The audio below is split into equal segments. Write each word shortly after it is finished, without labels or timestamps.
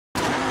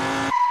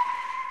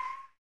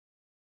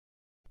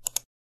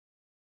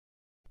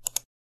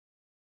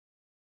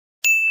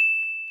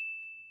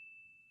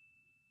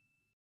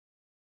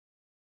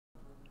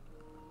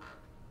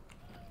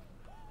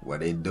What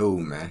they do,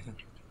 man?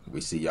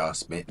 We see y'all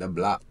spent the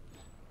block.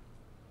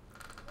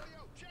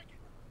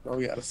 Oh,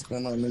 we gotta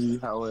spin on me.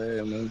 How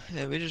man?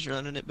 Yeah, we just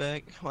running it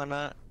back. Why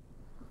not?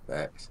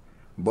 Facts.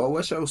 Boy,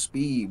 what's your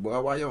speed, boy?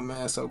 Why your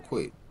man so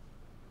quick?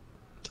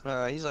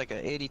 He's like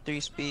a 83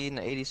 speed and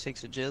a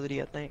 86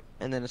 agility, I think.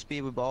 And then the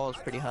speed with ball is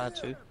pretty high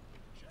too.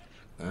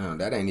 Damn,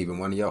 that ain't even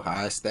one of your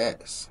highest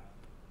stats.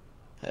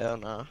 Hell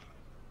no.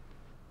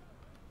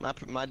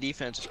 My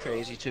defense is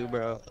crazy too,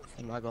 bro.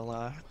 I'm not gonna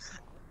lie.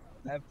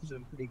 I have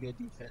some pretty good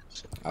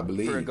defense I for a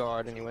believe.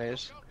 guard,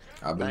 anyways.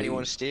 I 91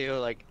 believe. steal,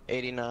 like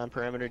 89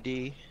 perimeter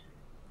D.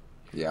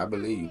 Yeah, I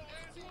believe.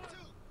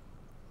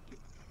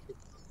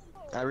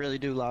 I really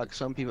do lock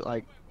some people,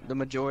 like the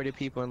majority of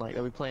people in like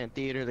that we play in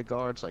theater, the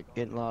guards like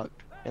getting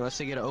locked unless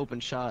they get an open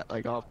shot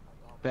like off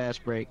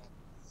fast break.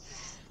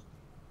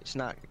 It's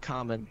not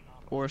common.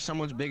 Or if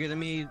someone's bigger than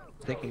me,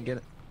 they can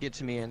get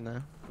to me in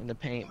the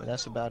paint, but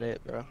that's about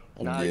it, bro.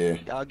 And Yeah,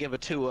 I'll give a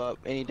 2 up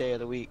any day of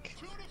the week.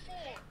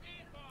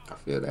 I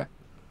feel that.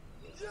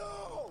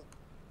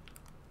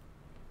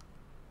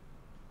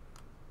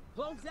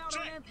 Close out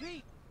on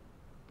MP.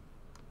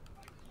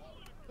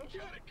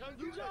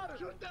 You got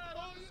it.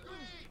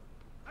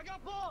 I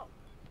got ball.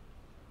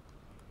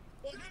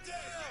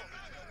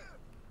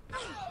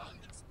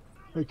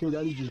 Hey, kid,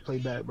 I need you to play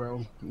back,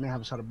 bro. Man,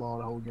 haven't shot a ball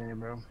the whole game,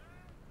 bro.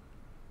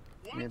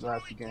 Man, the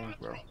last 2 games,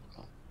 bro.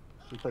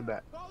 Just play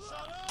back.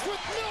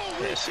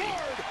 Yeah, see.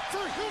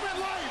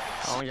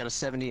 I only got a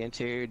 70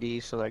 interior D,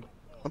 so like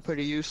I'm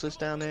pretty useless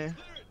down there.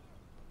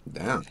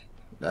 Damn,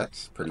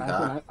 that's pretty I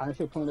high. said, I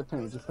said play the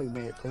paint. Just play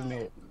mid. Play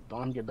mid. Don't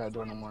let him get back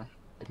door no more.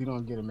 If you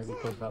don't get it, make it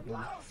close out there.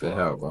 For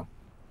hell, bro.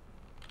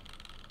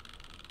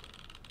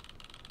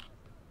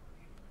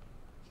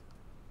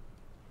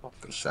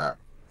 Good shot.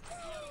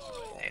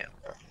 Damn,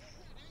 bro.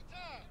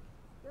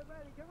 Get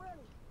ready.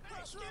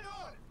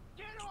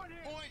 Get on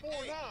here.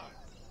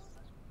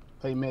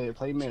 Play mid.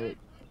 Play mid.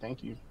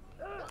 Thank you.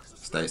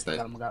 Stay.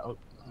 Got him. Oh,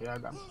 yeah, I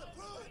got him.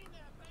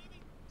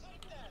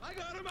 I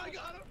got him.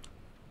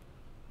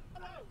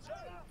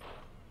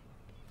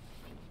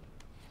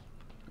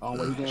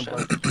 Only way he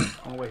gonna play.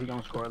 Only way he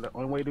gonna score. The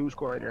only way to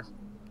score right there.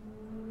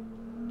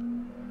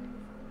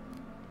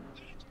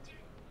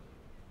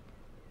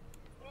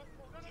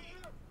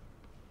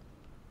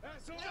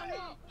 That's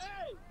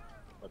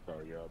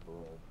all y'all,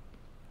 bro.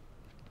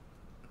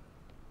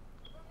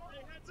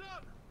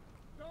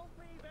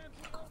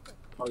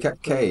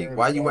 K,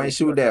 why you ain't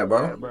shoot that,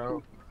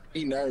 bro?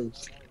 He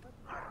knows.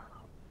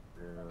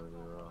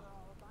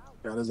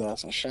 Got his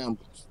ass in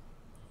shambles.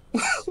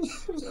 Give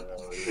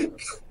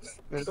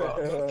me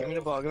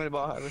the ball,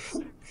 Harvey.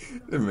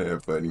 That man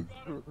funny.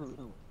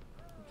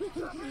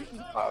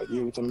 Oh,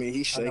 give it to me.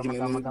 He's shaking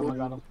it. I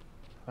got him.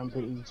 I'm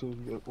pretty easy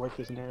to work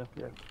this in there.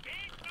 Yeah.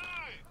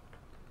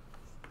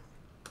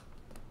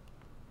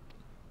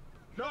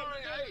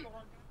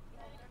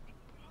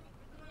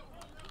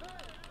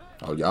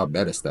 Oh, y'all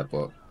better step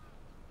up.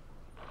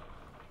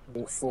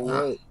 For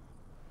what?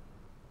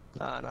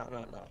 No.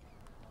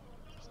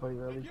 Play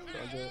early.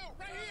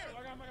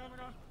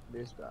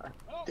 This guy.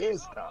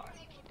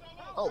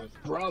 Oh,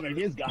 brother,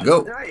 this guy.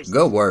 Nice.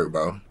 Go work,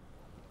 bro.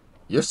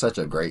 You're such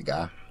a great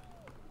guy.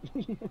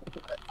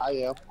 I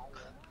am.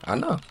 I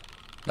know.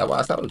 That's why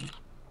I told you.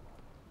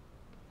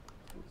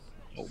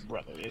 Oh,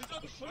 brother, this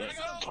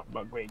talk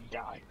about great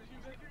guy.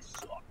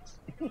 Sucks.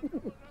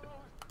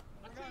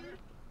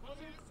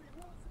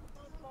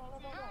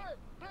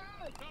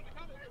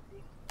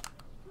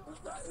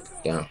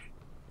 Damn.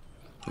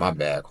 My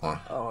bad, Quan.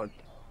 Oh,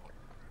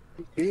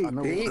 Big I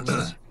know.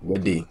 bitch.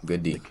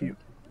 Good D.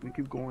 We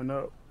keep going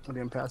up and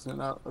then passing it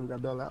out. We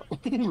got bail out.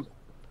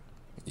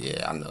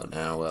 Yeah, I know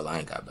damn well I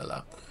ain't got Bell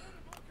out.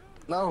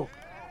 No.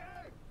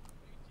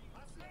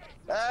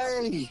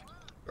 Hey.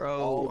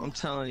 Bro, I'm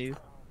telling you.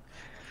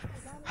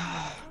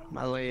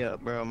 My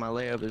layup, bro. My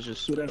layup is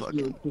just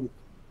fucking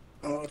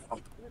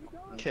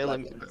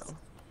killing me, bro.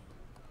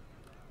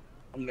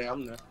 I'm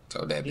there.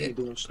 So that He ain't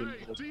bit. doing shit.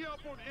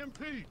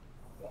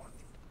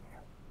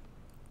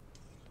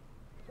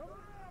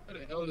 How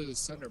the hell did the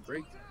center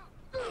break?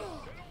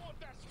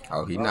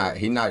 Oh, he not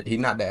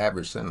the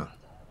average center.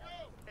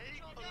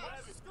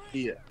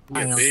 Yeah.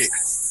 I am. Big.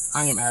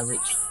 I am average.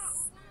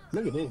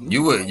 Look at this.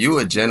 You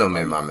a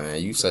gentleman, my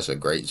man. You such a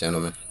great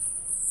gentleman.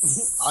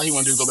 All he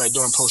want to do is go back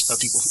door and post up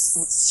people.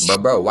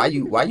 But bro, why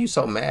you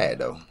so mad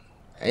though?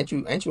 Ain't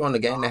you on the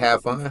game to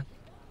have fun?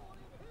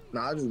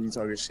 Nah, I just be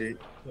talking shit.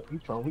 He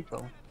troll.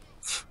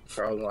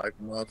 Probably like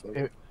a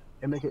motherfucker.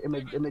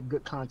 It make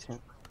good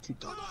content. Keep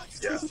talking.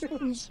 Yeah.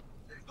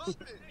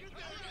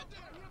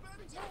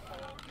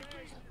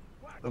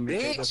 Let me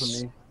take that from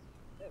me.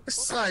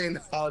 Sign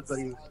out to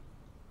you.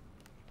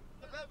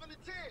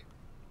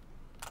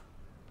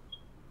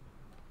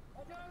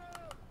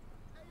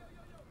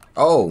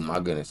 Oh my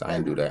goodness, I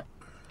ain't do that.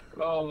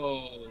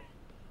 Oh.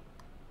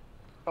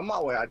 Come my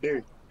way, I dare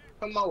you.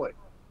 Come my way.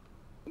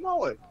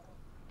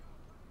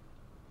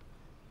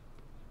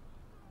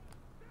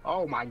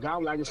 Oh my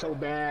god, like it's so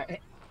bad.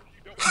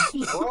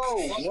 Bro,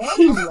 what?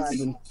 I'm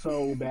lagging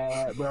so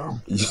bad, bro.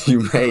 You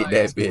made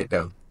that bit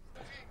though.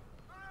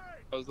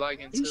 I was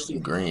lagging You too. You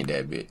should, green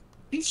that bit.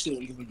 you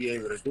shouldn't even be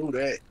able to do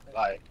that.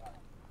 Like,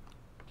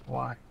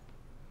 Why?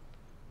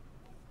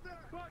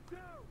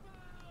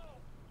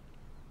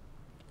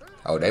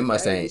 Oh, they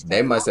must hey, ain't. this They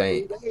time must out,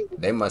 ain't. dude.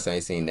 They must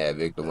ain't seen that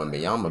Victor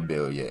Wembanyama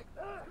build yet.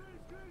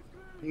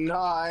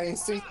 Nah, I ain't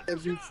seen that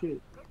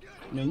shit.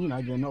 Man, you're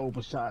not getting no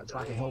open shots.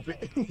 I can help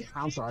it.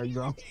 I'm sorry,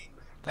 bro.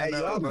 I Hey,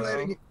 know,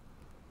 bro.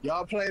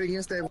 y'all played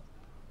against that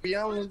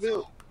Beyond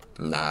built.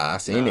 Nah, I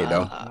seen it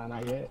though. Nah, Nah,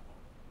 not yet.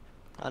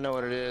 I know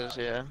what it is.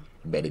 Yeah.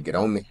 Better get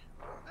on me.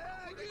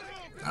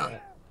 Nah. Yeah.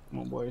 Come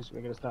on, boys.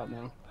 We gotta stop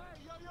now.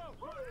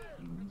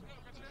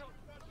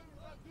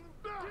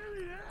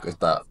 Good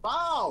stop.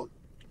 Foul!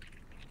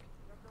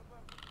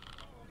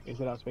 Space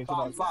it out. Space it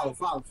Foul, out. foul,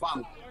 foul,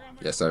 foul.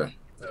 Yes, sir.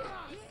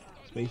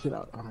 Space it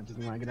out. Just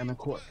want to get on the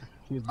court.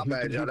 My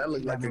bad, y'all. That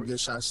looked like a good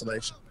shot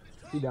selection.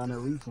 He down there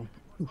reaching.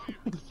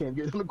 Can't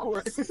get on the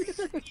court.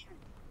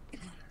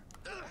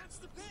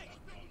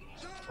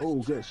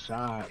 Oh, good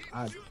shot.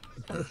 I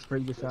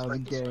sprayed this out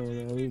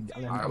again.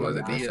 That was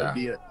a good shot.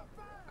 Yeah.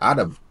 I'd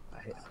have.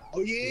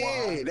 Oh,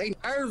 yeah. They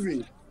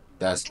nervous.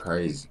 That's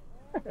crazy.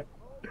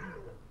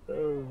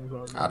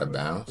 Oh, Out of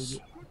bounds.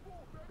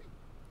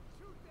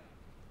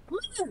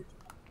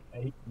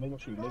 Hey, make him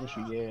shoot,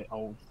 yeah.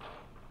 Oh,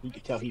 you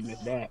can tell he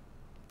missed that.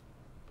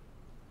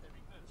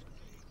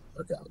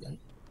 Okay, okay.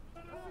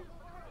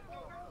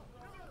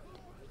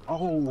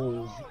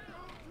 Oh,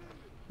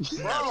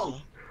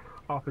 Bro.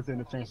 offense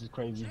interference is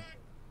crazy.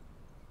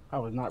 I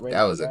was not ready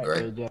That for was a that.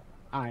 great. AJ.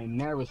 I ain't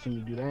never seen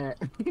you do that.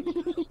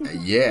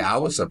 Yeah, I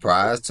was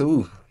surprised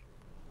too.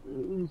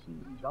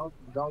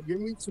 Don't give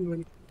me too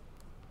many.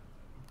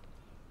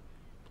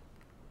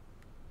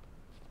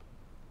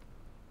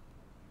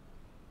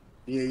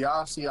 Yeah,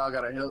 y'all see y'all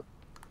gotta help.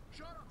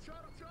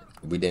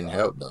 We didn't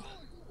help though.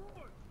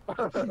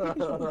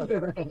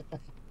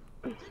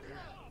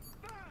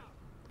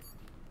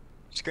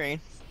 Screen.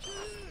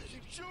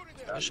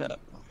 Shut up.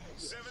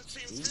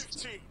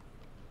 17-15.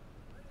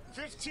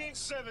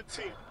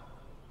 15-17.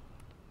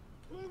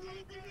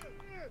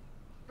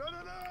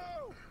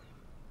 No.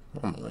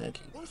 I'm a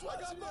Yankee.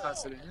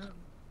 Pass it to him.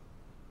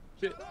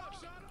 Shit.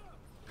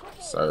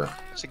 Sir.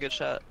 It's a good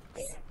shot.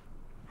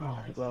 All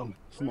right, well,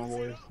 come on,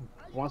 boys.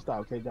 One stop,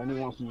 okay? I need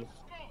one from you.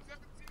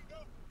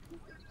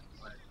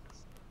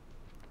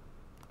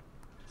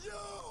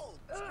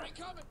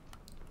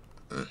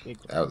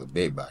 That was a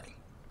big body.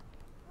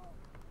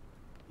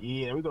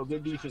 Yeah, there we go.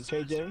 Good defense,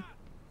 KJ.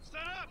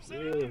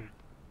 Yeah.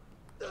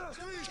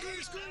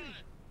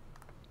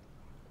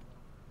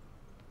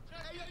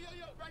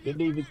 Good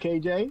defense,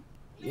 KJ.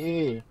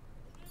 Yeah.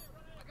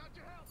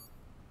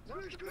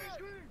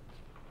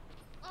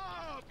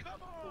 Oh,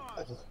 come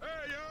on. Hey,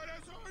 yo,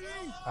 that's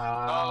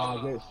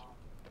on you.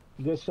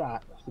 Good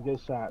shot. It's a good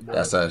shot, boy.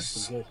 That's us.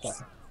 It's a good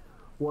shot.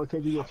 Boy,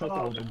 KJ, you'll take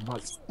that with the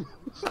butt.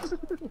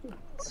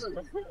 That's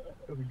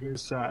a good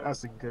shot.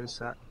 That's a good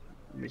shot.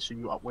 Make sure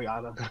you are way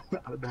out of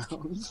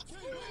bounds.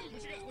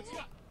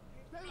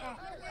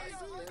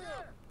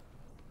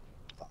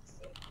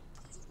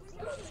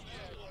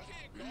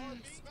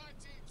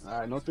 All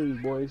right, no threes,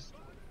 boys.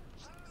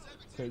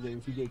 KJ,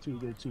 if you get two, you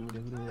get two.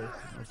 Whatever it is.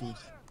 No threes.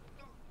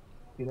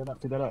 Get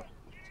that up.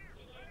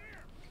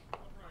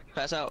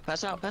 Pass out.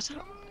 Pass out. Pass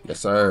out. Yes,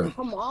 sir.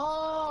 Come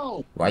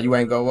on. Why you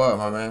ain't go up,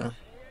 my man?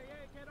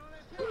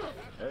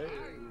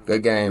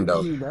 Good game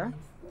though.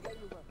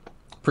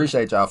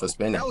 Appreciate y'all for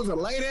spinning. That was a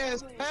late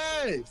ass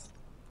pass.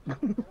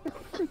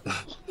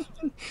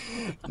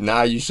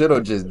 Nah, you should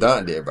have just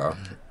done it, bro.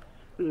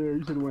 Yeah, you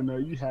should have went there.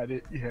 You had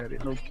it.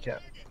 No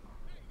cap.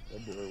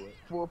 That boy went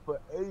 4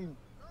 for 8.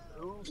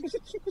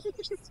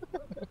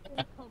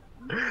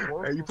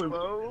 Hey, you put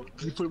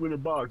him in the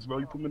box, bro.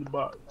 You put him in the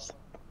box.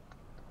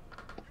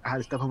 I had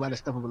to step up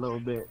a little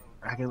bit.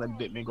 I can't let the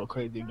big man go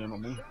crazy again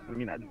on me. I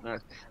mean,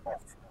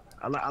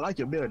 I like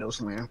your build, though,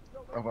 Slam.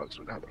 I like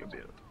your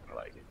build. I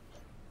like it.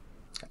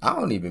 I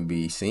don't even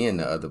be seeing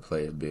the other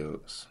player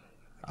builds.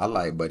 I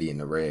like Buddy in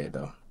the red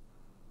though.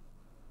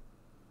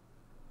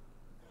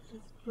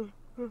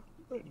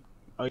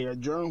 Oh yeah,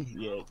 Jerome.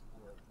 Yeah,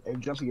 if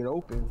Jump to get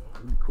open,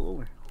 he'd be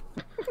cool.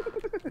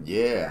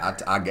 Yeah,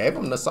 I gave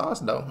him the sauce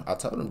though. I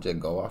told him just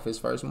go off his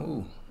first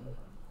move.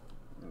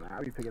 Nah,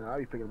 I be picking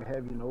him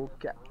heavy, no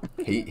cap.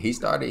 He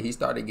started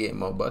getting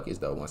more buckets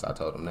though once I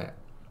told him that.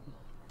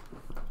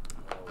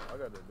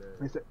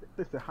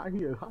 Listen, how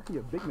he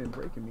a big man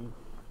breaking me?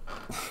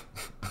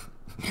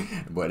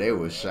 But they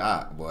was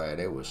shot, boy.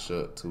 They was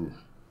shook too.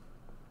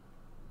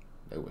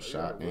 They was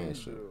shot and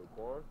shook.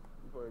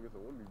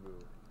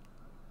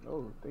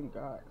 Oh, thank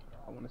God.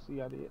 I want to see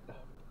how they.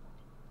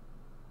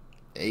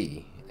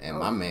 Hey, and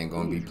my man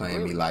gonna be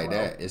playing me like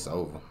that. It's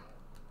over.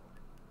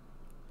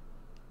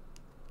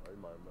 He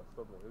might have messed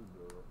up on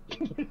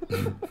his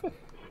build.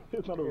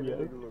 It's not over yet.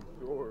 He look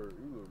short.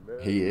 He look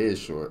mad. He is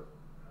short.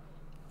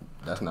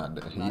 That's not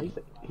the Nah,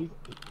 he's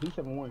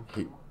 7'1".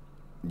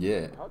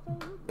 Yeah,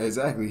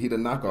 exactly. He the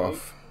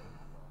knockoff.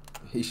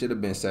 He should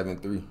have been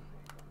 7'3".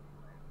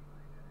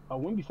 Oh,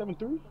 Wimby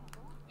 7'3"?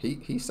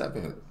 He's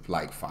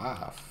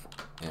 7'5"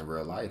 in real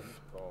He's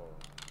life. tall.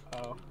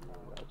 Oh, He's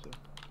real. gotcha.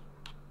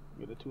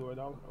 Get a $200.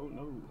 Oh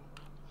no.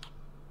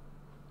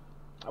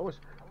 I wish,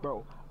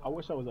 bro. I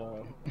wish I was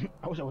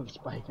I wish I was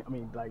spike. I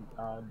mean, like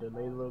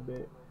delayed a little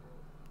bit.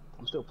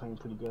 I'm still playing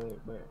pretty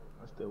good, but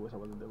I still wish I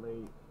wasn't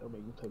delayed. It'll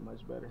make me play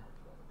much better.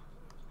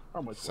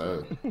 How much would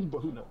So, it? But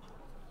who knows?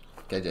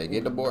 KJ,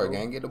 get the Ooh, board, bro.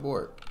 gang. Get the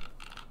board.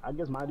 I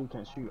guess my dude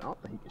can't shoot. I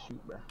don't think he can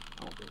shoot, bro.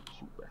 I don't think he can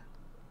shoot, bro.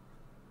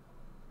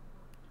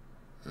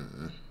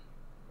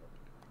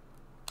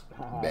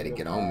 Better Good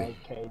get on pass, me.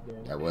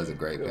 KJ. That was a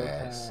great Good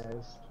pass.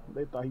 pass.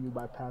 They thought he was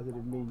by passing to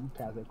me. You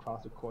passed it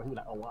across the court. He was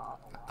like, oh wow.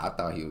 I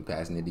thought he was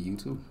passing it to you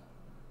too.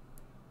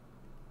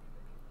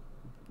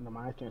 No,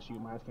 mine can't shoot.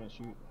 Mine can't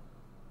shoot.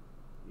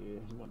 Yeah,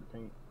 he wanted to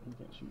paint. He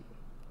can't shoot.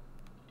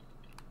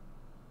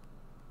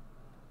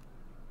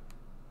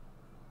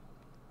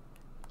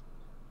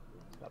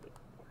 Stop it.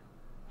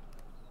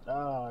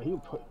 He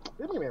put.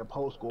 This nigga made a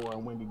post score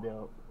on Wendy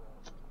Bell.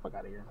 Fuck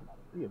out of here.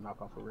 He a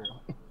knockoff for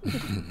real.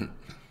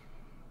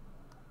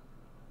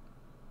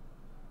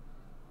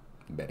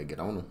 Better get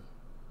on him.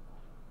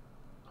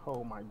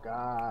 Oh my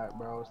god,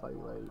 bro. It's like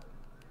I'm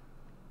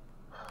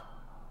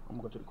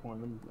gonna go to the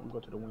corner. I'm gonna go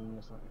to the wing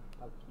or something.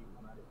 That's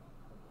cute, not it.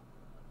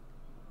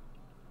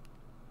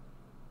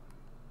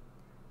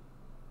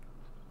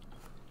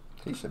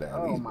 He should have at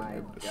Oh least been my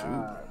able to shoot.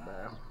 god,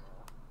 bro.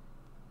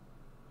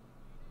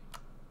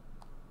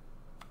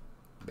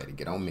 Better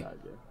get on me.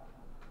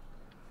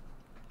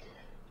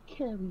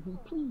 Carry me,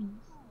 please.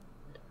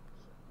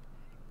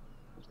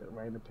 Instead of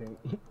right in the paint.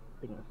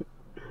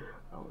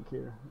 I don't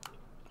care.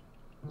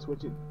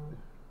 Switch it.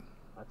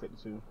 I take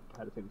the 2. I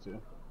had to take the 2. Yeah,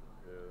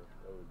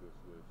 that was a good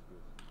switch.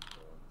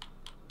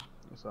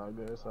 It's all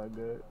good. It's all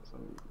good. So,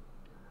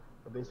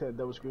 if they said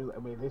double screens, I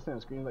mean, if they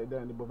send screens like that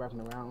and they go back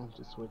and around,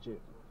 just switch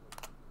it.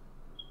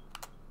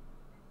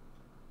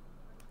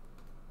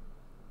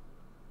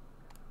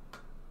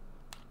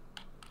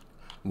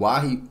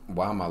 Why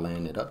am I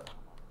laying it up?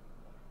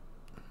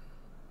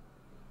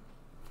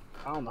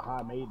 I don't know how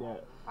I made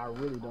that. I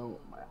really don't.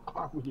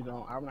 I really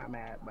don't. I'm not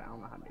mad, but I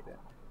don't know how I made that.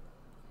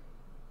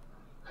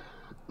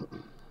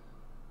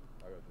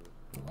 I got this.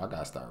 I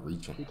gotta start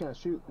reaching. He can't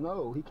shoot.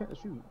 No, he can't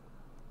shoot.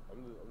 I'm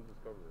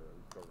just covering it. I'm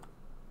just covering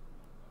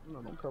it.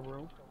 No, don't cover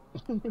him.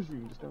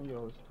 Shoot, just stand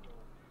yours.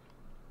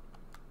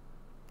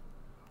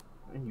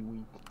 And he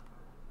weak.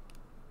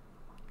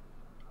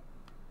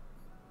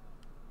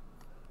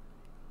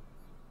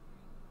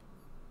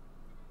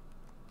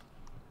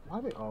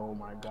 Why did? Oh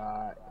my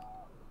god.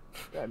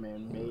 That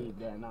man made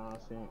that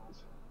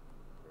nonsense.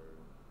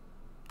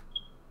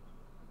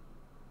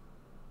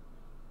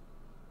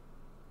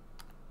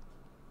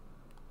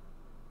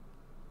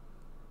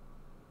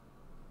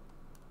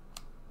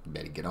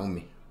 Better get on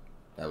me.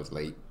 That was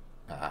late.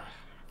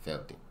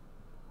 Felt it.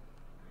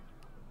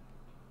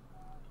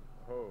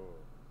 Oh,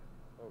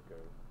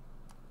 okay.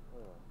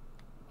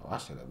 Oh, I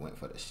should have went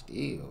for the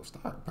steal.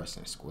 Start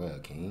pressing square,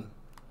 King.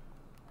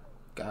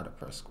 Gotta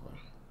press square.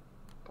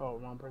 Oh,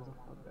 wrong person.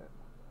 What's that?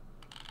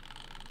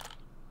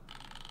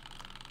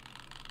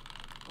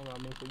 Hold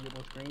on, make sure you get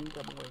no screen.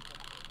 Come away.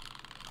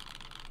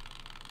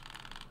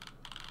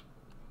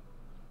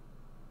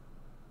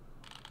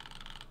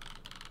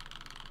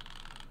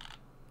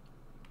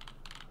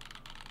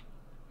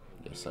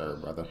 Yes, sir,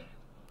 brother.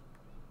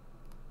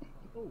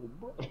 Oh,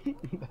 bro.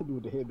 That dude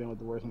with the headband was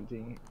the worst in the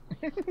team.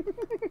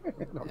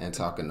 And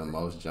talking the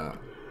most junk.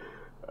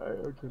 Alright,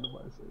 okay,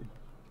 nobody say.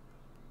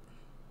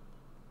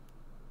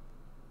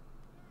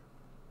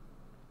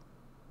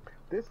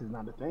 This is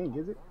not a thing,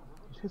 is it?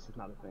 This is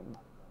not a thing.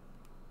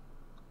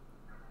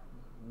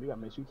 We gotta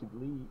make sure you keep the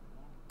lead.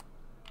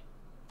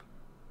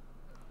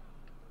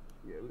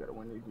 Yeah, we gotta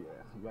win it.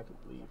 Yeah, we gotta keep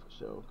the lead for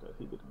sure, because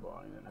he get the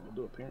ball and I can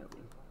do it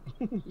apparently.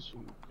 Shoot.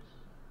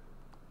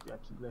 You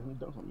gotta keep letting him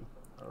dunk on me.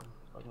 Or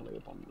fucking lay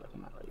up on me like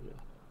I'm not right here.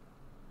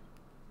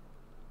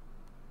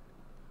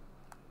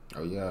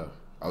 Oh, yeah.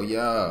 Oh,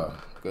 yeah.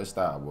 Good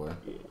style, boy.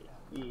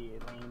 Yeah,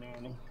 Lane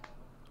Manning.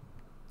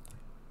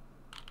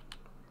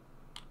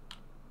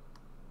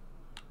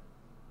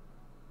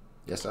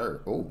 Yes,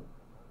 sir. Oh.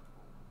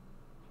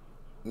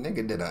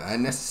 Nigga did an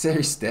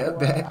unnecessary step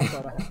back.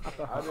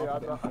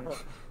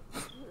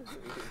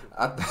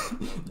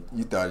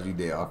 You thought you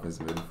did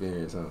offensive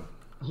interference, huh?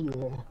 Yeah.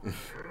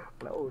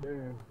 Like, oh,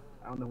 damn.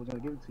 I don't know who's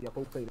going to give it to you. I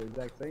both played the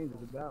exact same,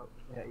 just about.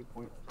 They had 8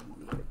 points.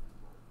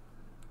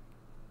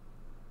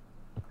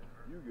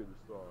 You get the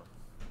star.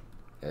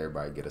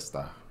 Everybody get a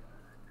star.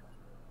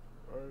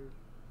 Alright.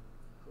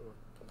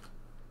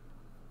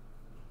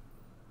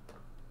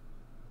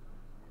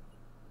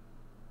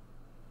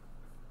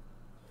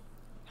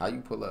 How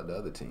you pull up the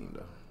other team,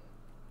 though?